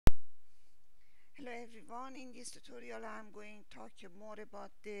Hello everyone, in this tutorial I'm going to talk more about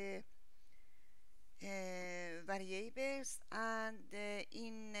the variables and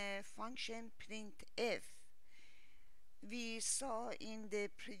in function printf. We saw in the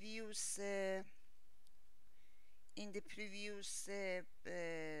previous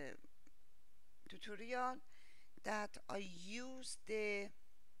tutorial that I used the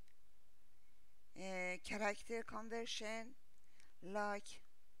character conversion like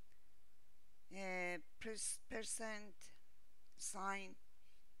percent sign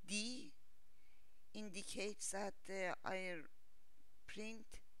D indicates that I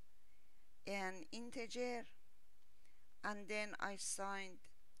print an integer, and then I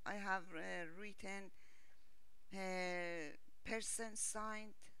have written percent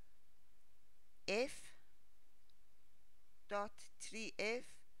sign f dot 3f.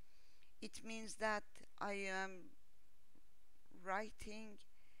 It means that I am writing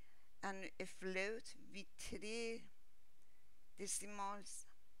a float with 3 decimals,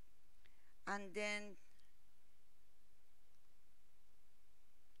 and then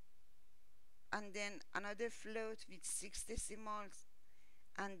another float with 6 decimals,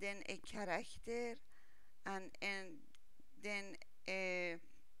 and then a character, and then a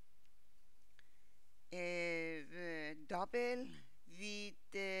double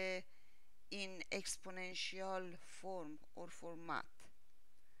with in exponential form or format.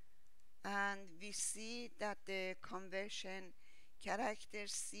 And we see that the conversion character,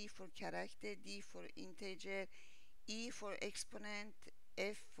 C for character, D for integer, E for exponent,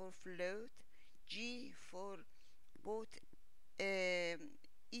 F for float, G for both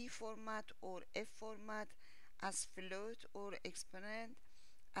E format or F format as float or exponent,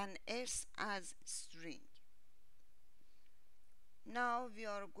 and S as string. Now we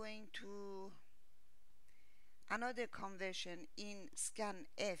are going to another conversion in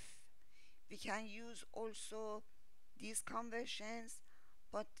scanf. We can use also these conversions,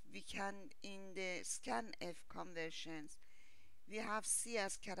 but we can in the scanf conversions we have C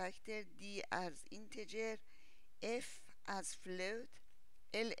as character, D as integer, F as float,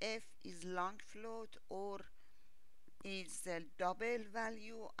 LF is long float or is a double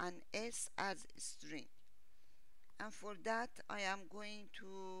value, and S as string. And for that I am going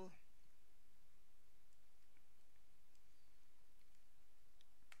to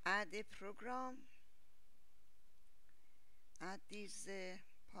add a program, add these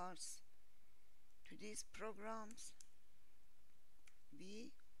parts to these programs.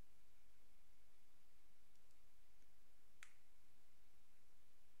 B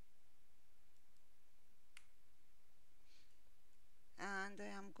and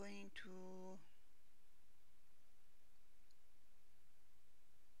I am going to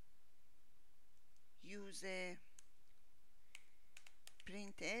use a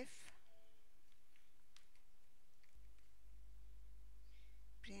printf.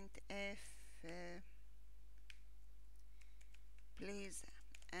 Please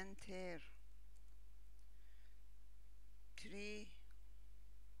enter 3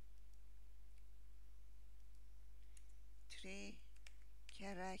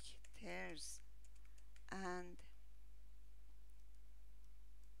 characters and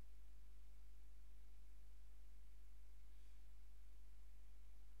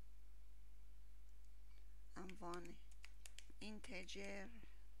one integer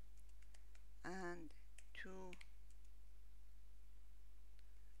and 2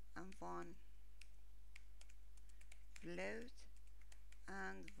 and 1 float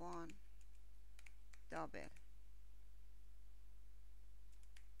and 1 double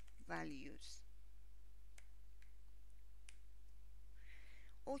values.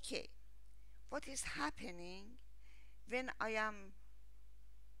 Okay, what is happening when I am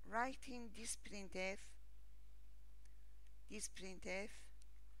writing this printf? It's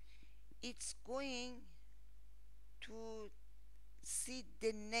going to see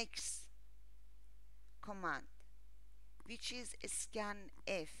the next command, which is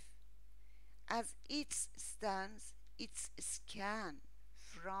scanf. As it stands, it's scan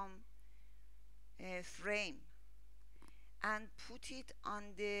from a frame and put it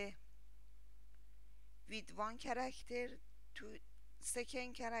on the with one character to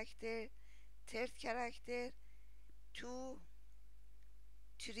second character, third character, to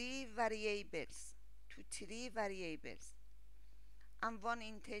three variables, and one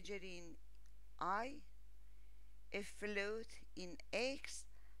integer in I, a float in X,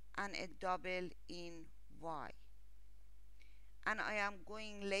 and a double in Y. And I am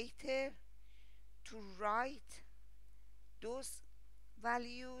going later to write those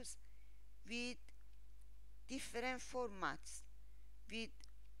values with different formats, with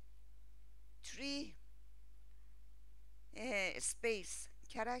 3 space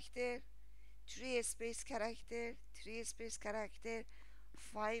character, 3 space character, 3 space character,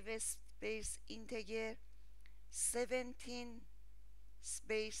 5 space integer, 17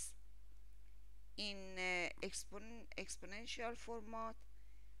 space in exponential format,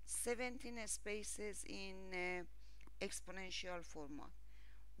 17 spaces in exponential format.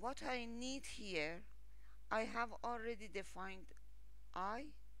 What I need here, I have already defined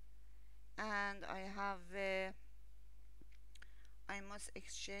I, and I must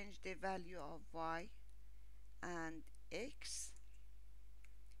exchange the value of y and x,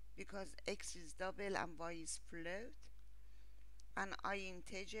 because x is double and y is float, and I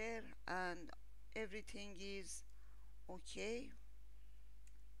integer, and everything is okay.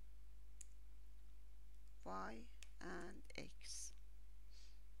 Y and x.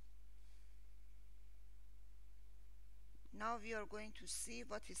 Now we are going to see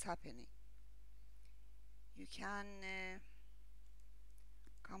what is happening. You can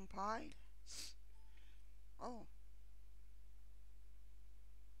compile. Oh,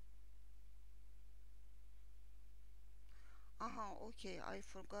 okay, I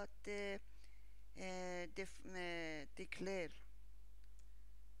forgot the declare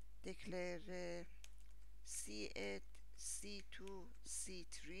C8, C2,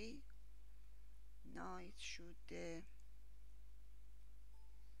 C3. Now it should be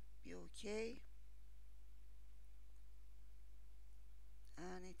okay,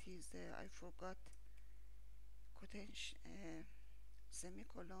 and it is I forgot quotation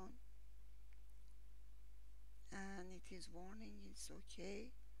semicolon, and it is warning it's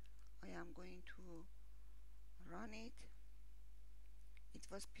okay. I am going to run it. It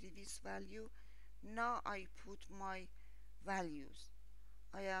was previous value. Now I put my values.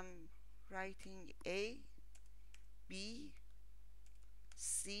 I am writing A, B,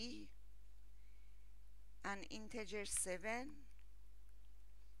 C, an integer 7,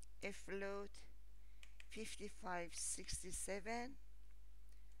 a float 5567,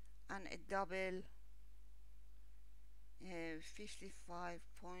 and a double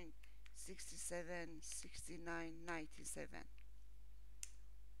 55.676997.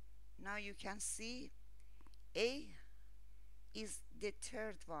 Now you can see A is the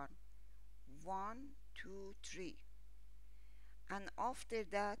third one, 1, 2, 3, and after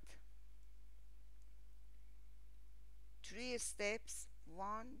that 3 steps,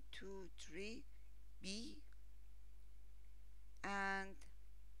 1, 2, 3, B, and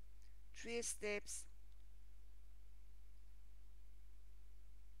 3 steps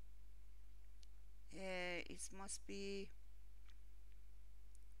it must be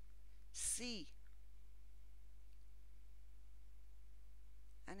C,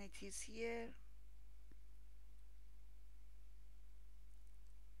 and it is here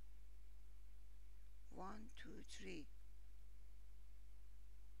 1, 2, 3,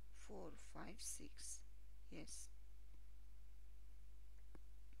 4, 5, 6. Yes.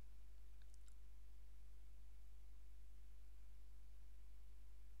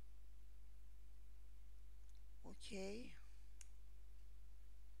 Okay.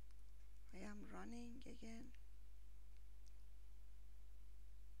 I am running again.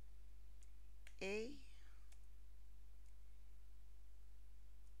 A,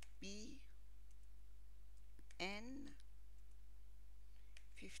 B, N,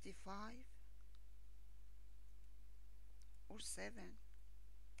 55 or 7.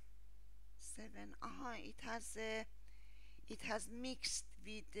 7. It has mixed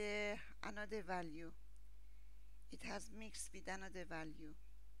with another value. It has mixed with another value.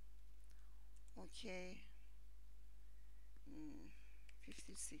 Okay.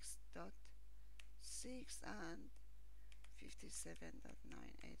 56.6 and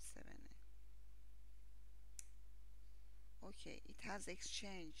 57.987. Okay, it has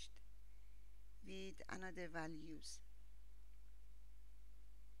exchanged with another values.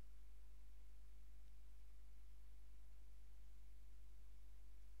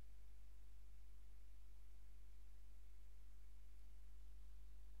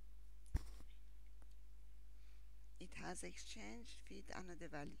 It has exchanged with another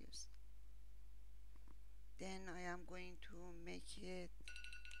values. Then I am going to make it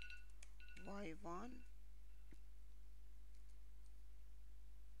y1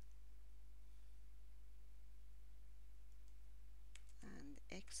 and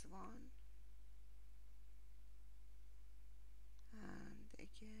x1, and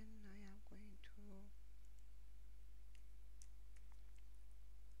again I am going to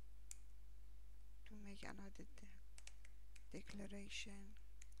make another declaration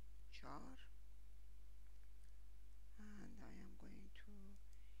char, and I am going to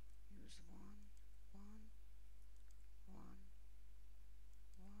use 1, 1, 1,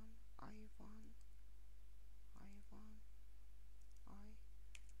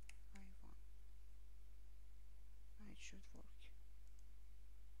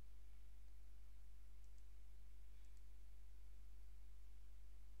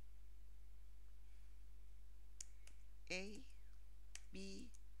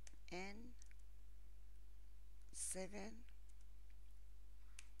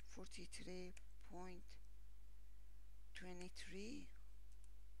 43.23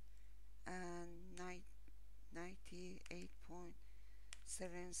 and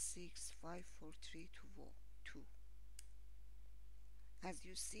 98.765432. As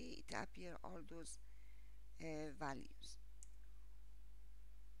you see, it appear all those values.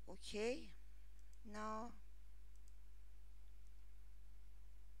 Okay, now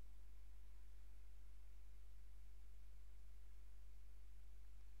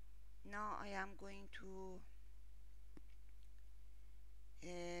I am going to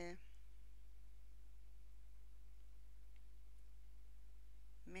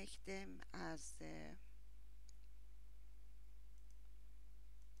make them as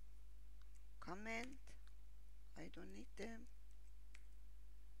comment. I don't need them,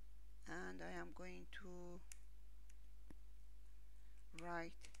 and I am going to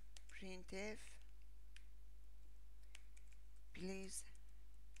write printf. Please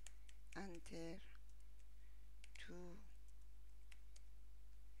enter two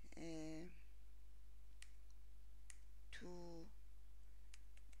two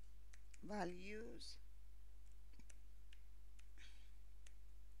values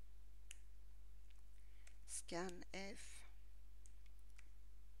scanf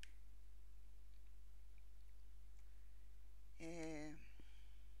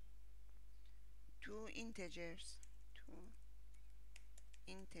two integers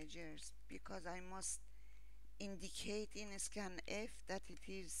because I must indicate in scanf that it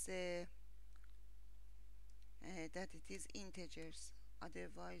is integers,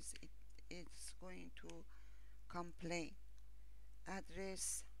 otherwise it's going to complain.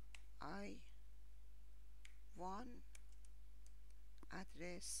 Address I1,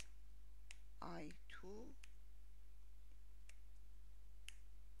 address I2,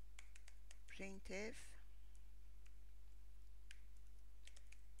 printf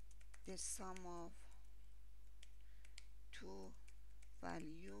the sum of two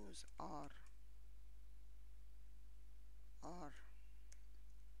values are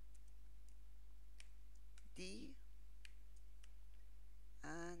D,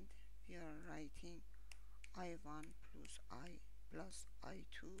 and we are writing I1 plus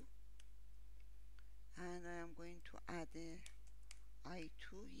I2, and I am going to add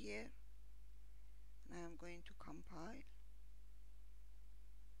I2 here, and I am going to compile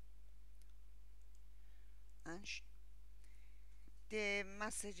and the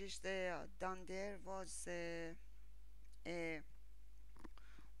messages down there was a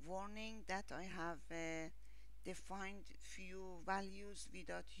warning that I have defined few values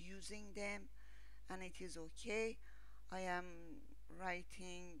without using them, and it is okay. I am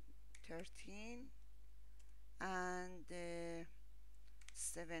writing 13 and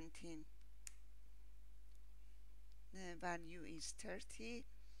 17. The value is 30,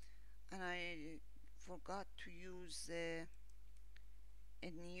 and I forgot to use a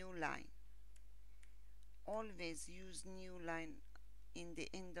new line. Always use new line in the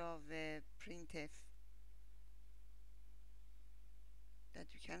end of printf,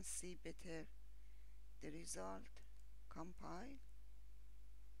 that you can see better the result. Compile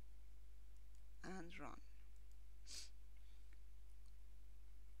and run.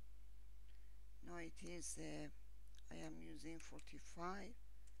 Now it is I am using 45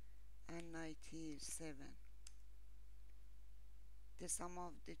 and 97. The sum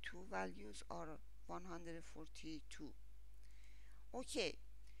of the two values are 142. Okay,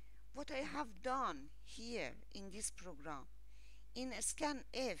 what I have done here in this program, in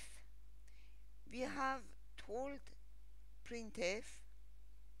scanf we have told printf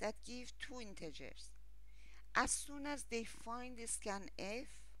that give two integers. As soon as they find the scanf,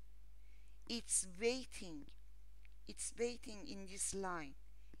 it's waiting in this line,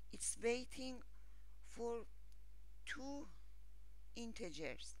 it's waiting for two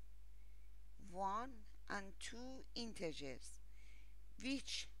integers, 1 and 2 integers,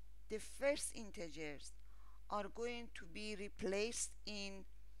 which the first integers are going to be replaced in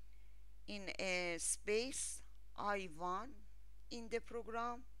a space I1 in the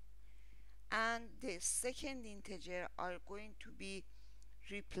program, and the second integer are going to be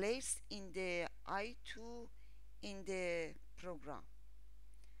replaced in the I2 in the program.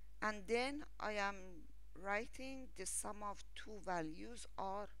 And then I am writing the sum of two values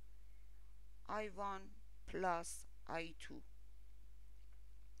are I1 plus I2.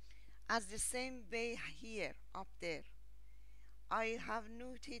 As the same way here up there, I have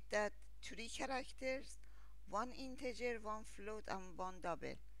noted that three characters, one integer, one float, and one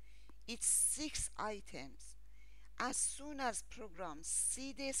double. It's 6 items. As soon as program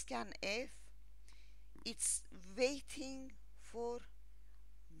see the scanf, it's waiting for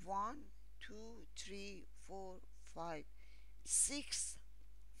 1, 2, 3, 4, 5, 6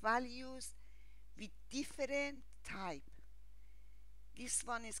 values with different type. This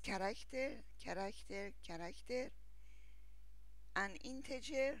one is character, character, character, an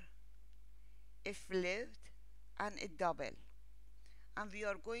integer, a float, and a double. And we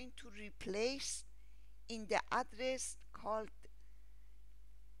are going to replace in the address called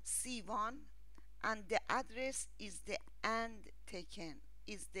C1, and the address is the and taken,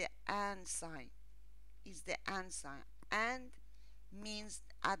 is the and sign, is the and sign. And means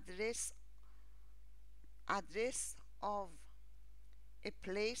address of a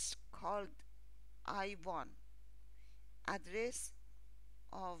place called I1, address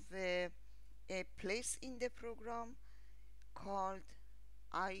of a place in the program called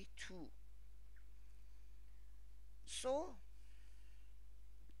I2. So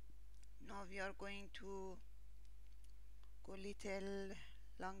now we are going to go little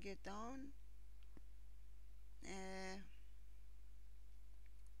longer down. Uh,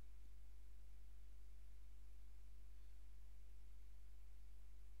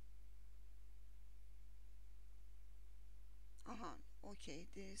 okay,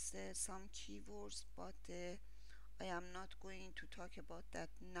 there's some keywords, but I am not going to talk about that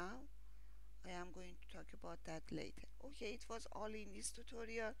now. I am going to talk about that later. Okay, it was all in this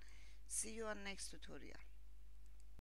tutorial. See you on next tutorial.